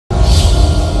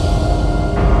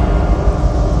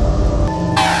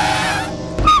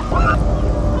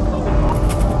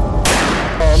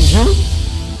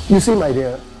You see, my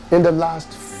dear, in the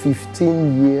last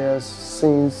 15 years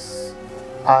since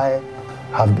I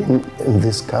have been in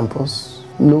this campus,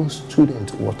 no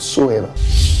student whatsoever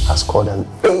has scored an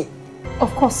A.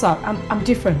 Of course, sir. I'm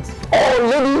different. All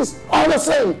ladies are the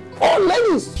same. All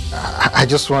ladies. I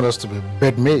just want us to be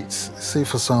bedmates, say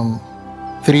for some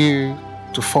 3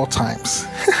 to 4 times.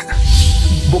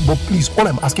 but please, all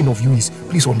I'm asking of you is,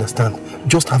 please understand,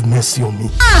 just have mercy on me.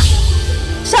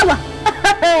 Shawa!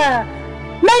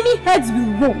 Many heads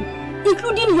will roll,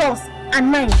 including yours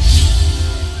and mine.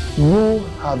 You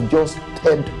have just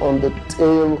stepped on the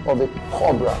tail of a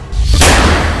cobra.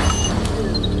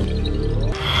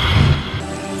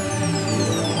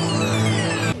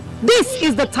 This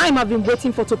is the time I've been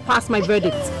waiting for to pass my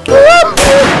verdict.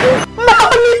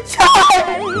 Mommy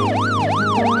child!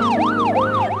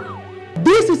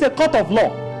 This is a court of law,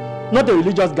 not a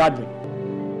religious gathering.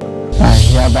 I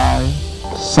hereby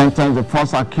sentence the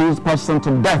first accused person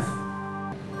to death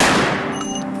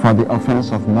for the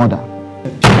offense of murder.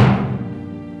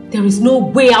 There is no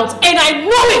way out, and I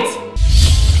know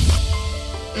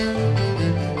it!